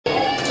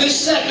This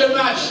second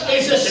match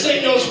is a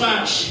singles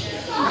match.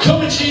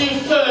 Coming to you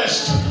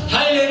first,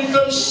 hailing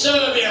from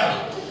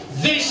Serbia,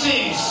 this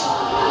is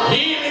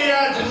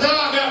Ilya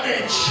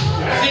Dragovic,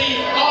 the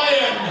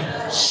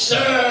Iron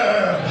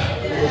Serb.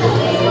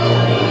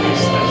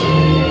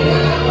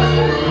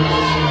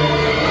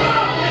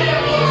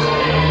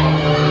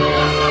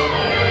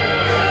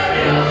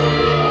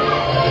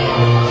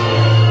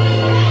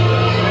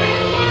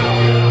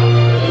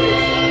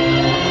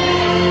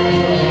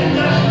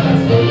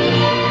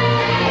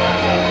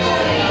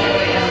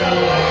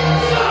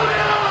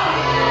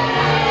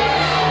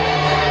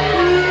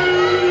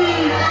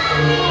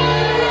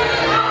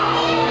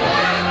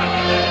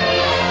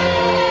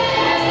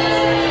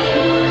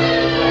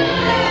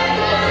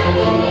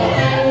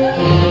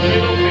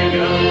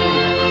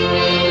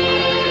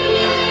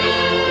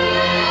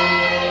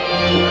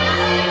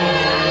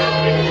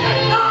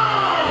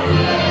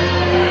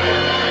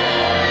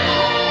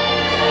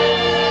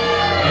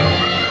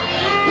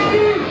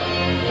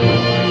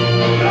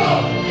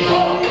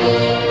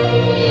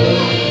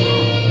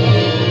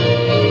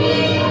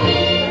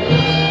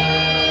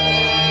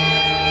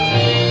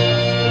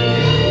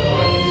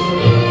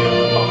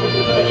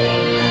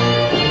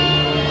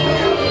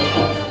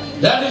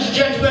 Ladies and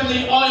gentlemen,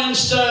 the Iron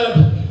Serb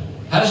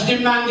has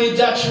demanded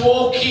that you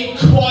all keep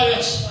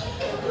quiet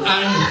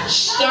and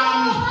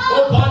stand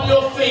up on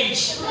your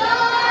feet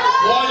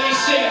while he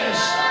sings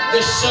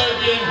the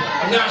Serbian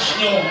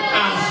national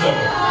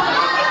anthem.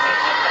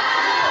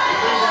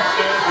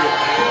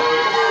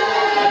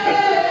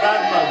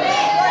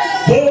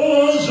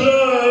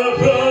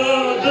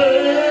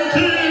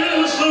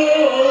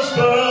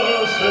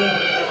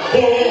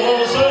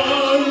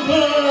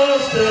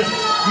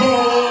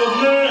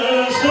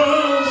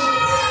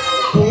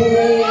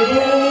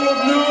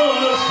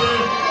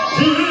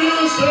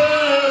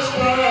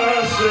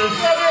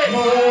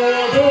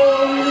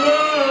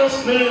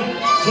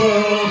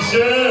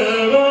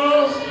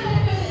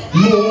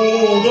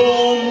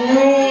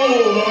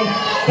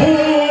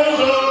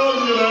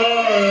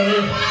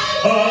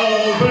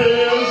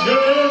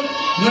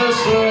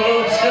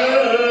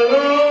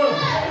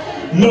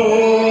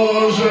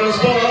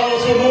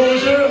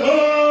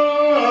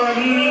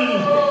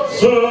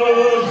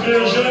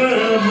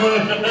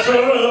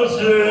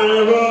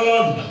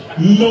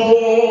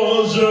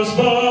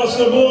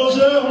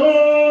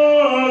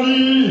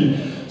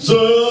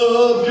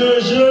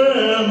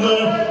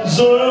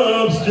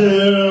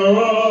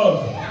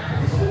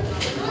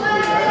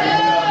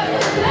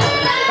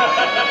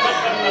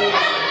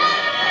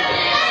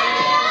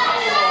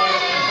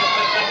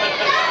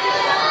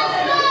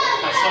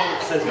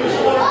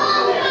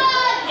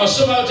 I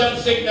somehow don't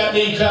think that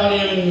the crowd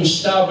here in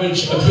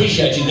Stourbridge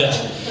appreciated that.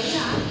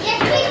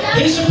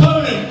 His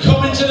opponent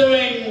coming to the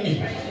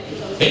ring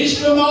is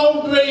from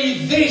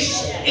Oldbury.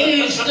 This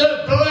is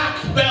the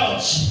black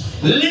belt,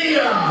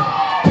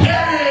 Perrin.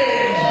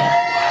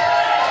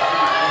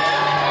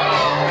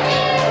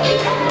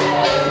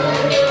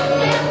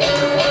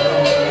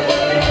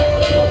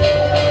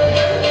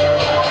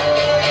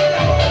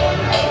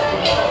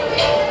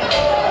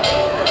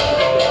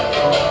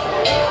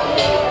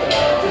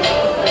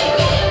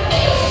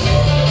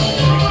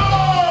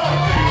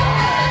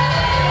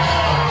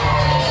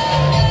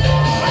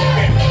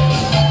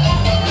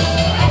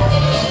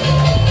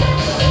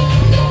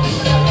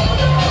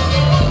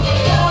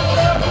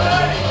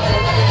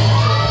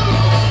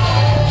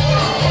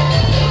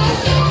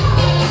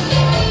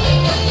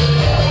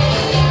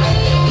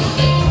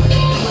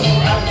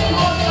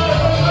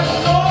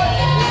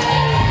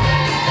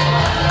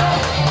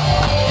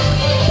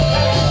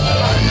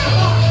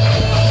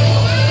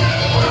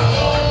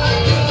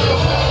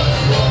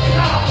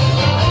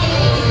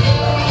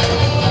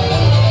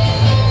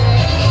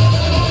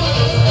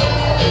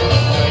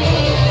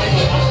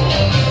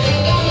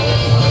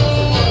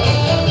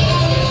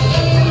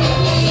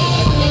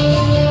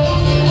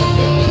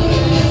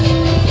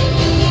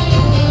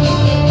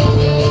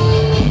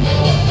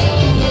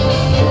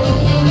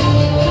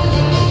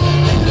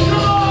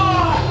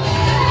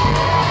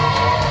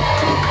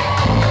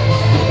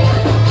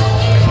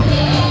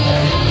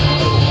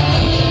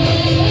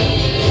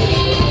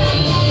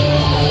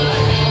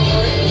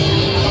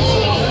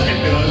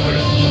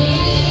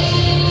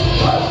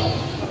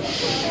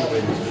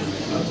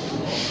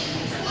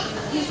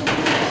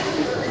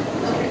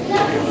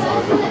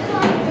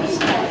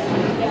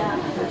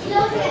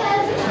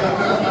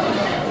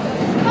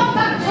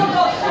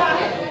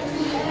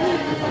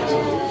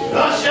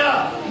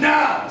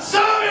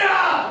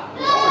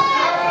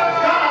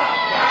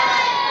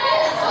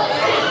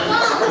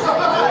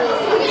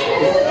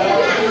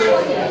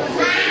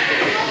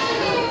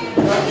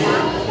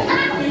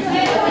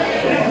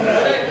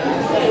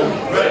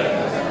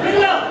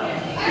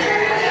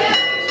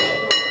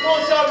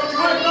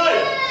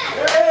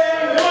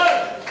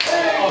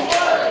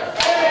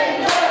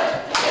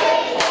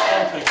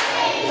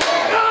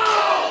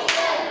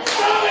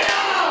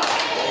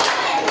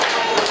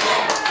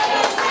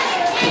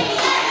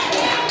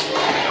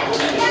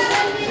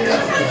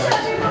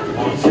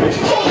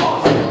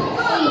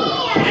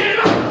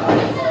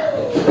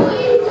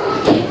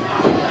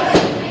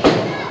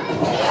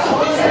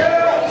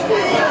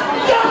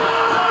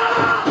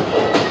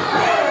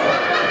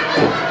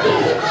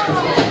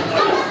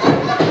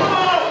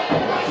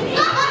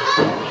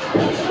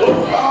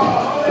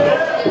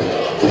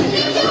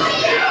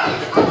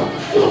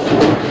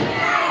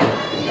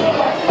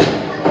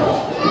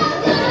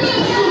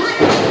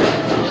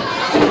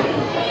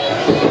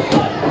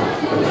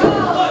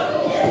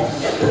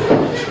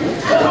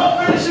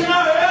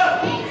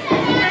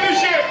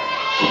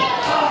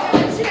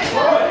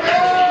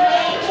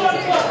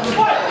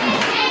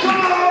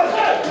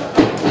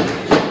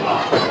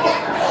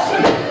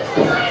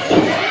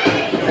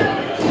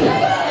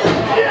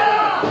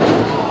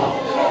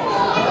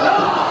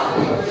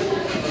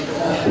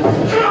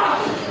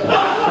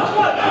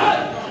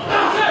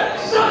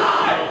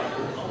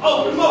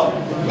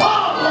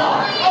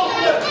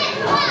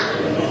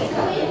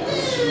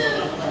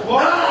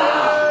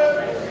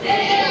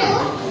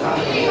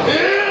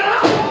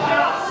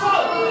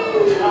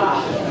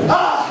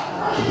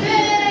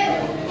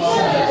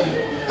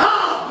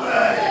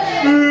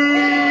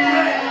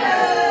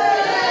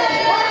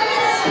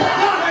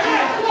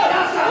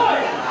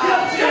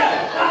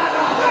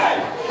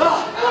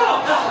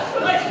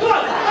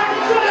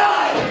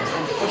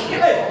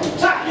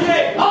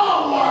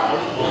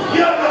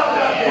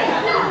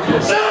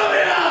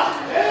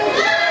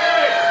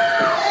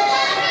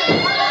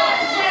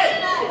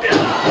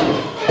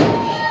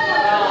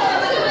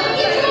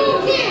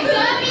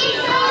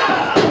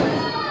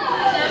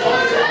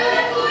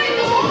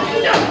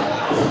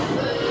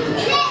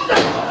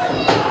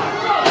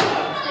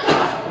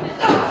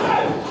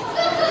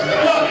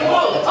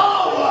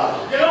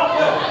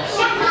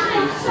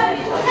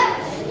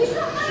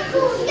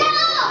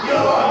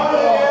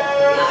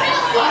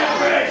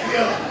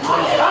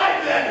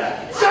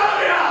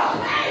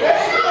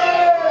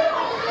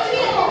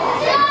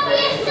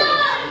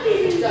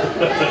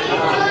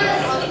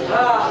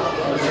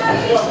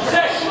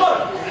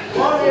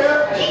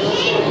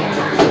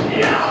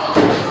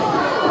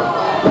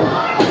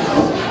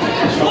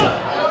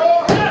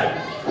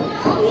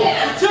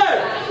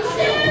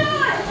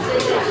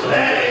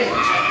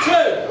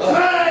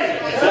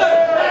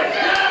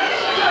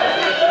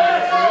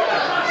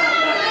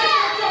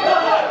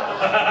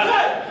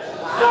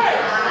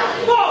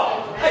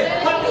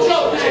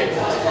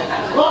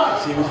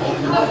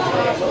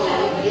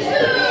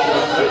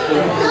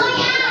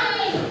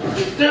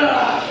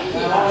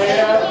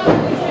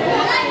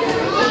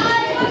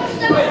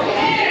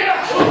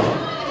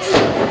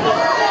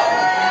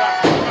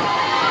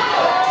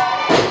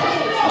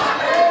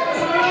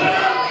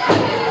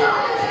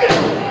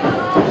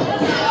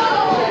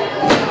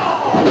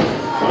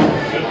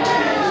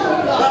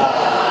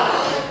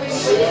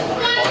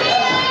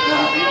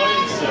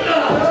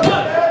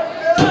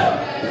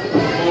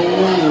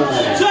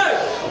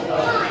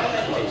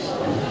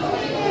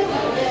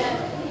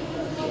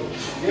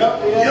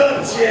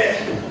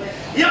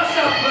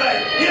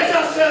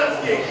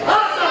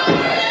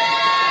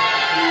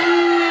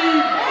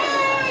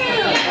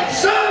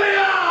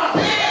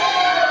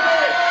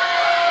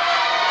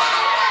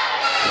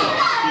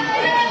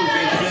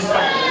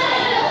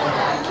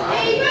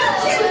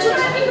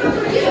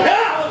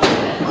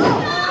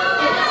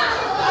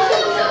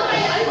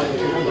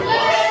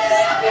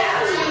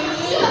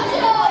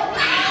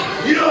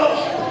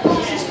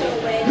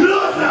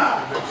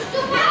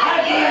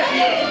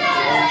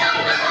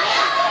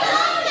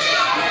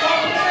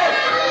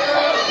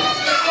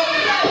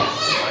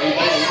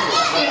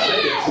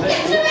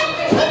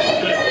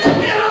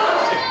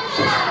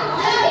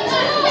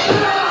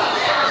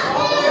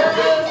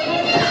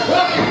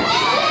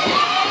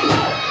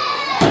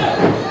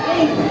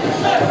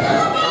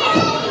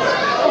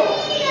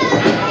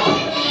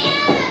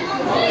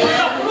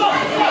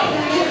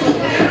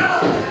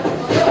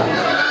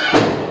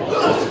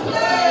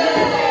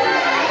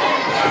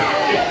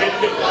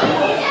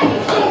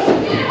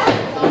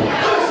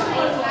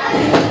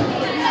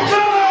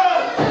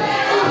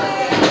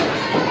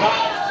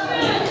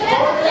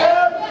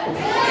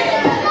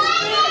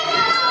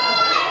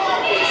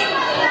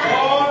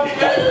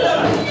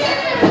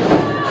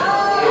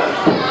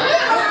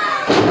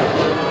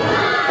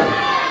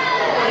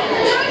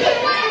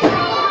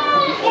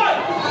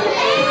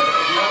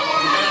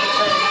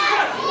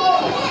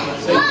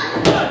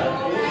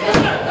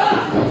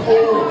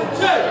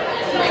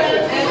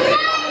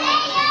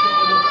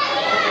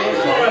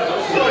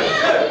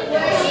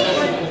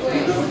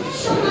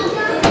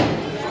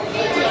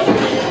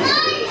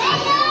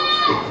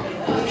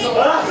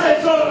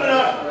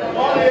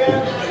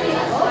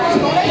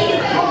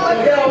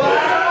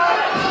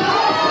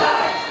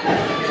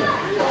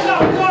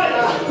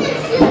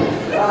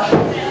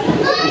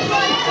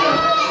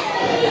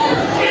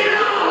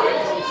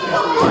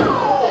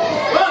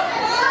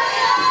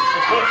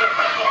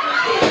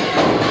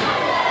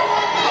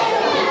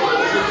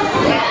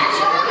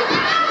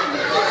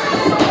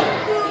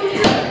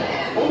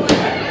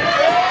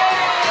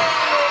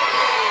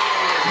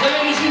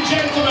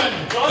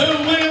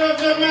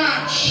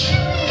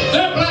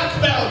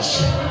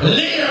 fights,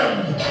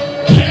 Liam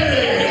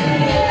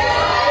Perrin.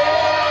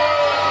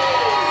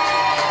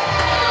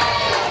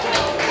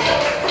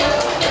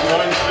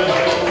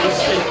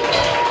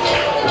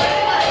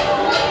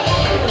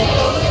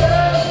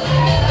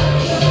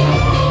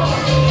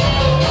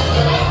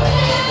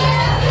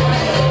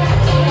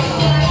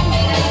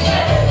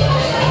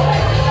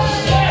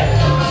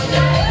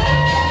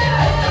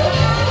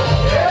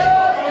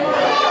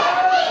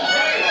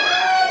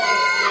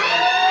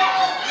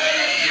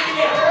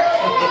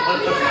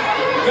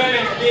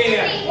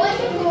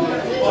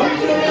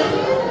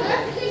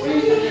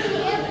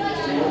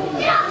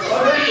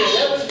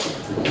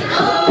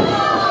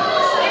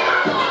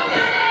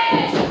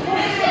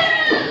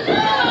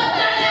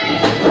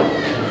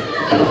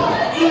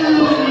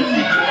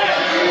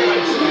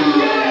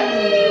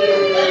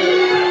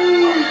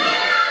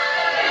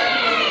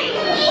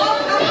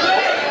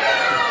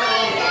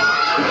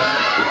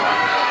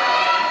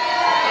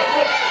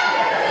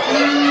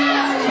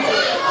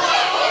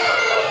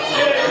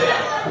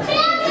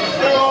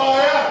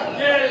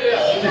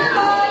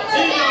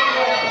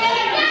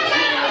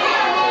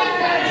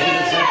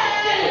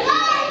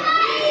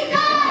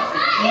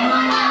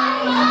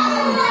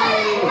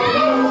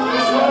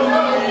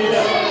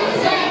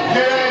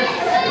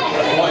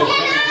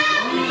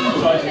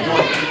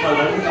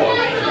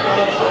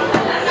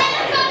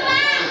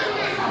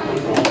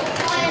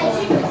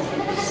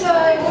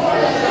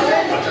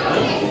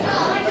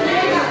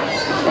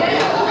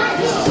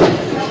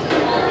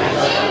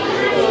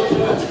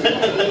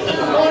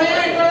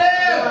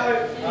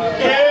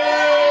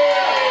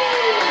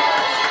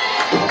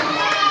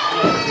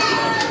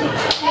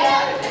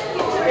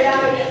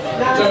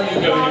 Don't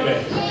you go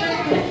anywhere.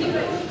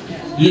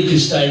 You can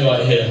stay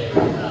right here.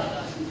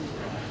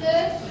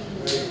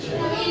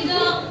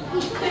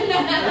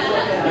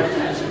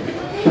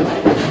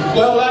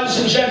 Well, ladies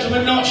and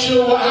gentlemen, not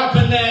sure what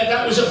happened there.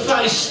 That was a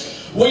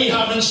face we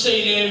haven't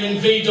seen here in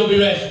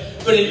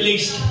VWF for at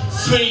least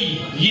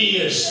 3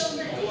 years.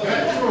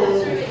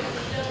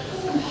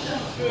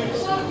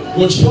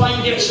 We'll try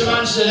and get some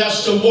answers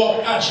as to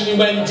what actually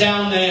went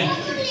down there.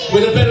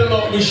 With a bit of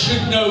luck, we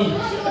should know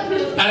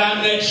at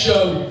our next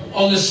show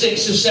on the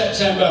 6th of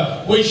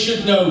September, we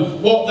should know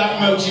what that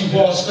motive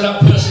was for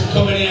that person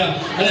coming here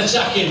and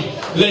attacking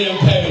Liam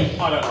Perrin.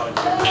 I don't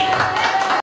know.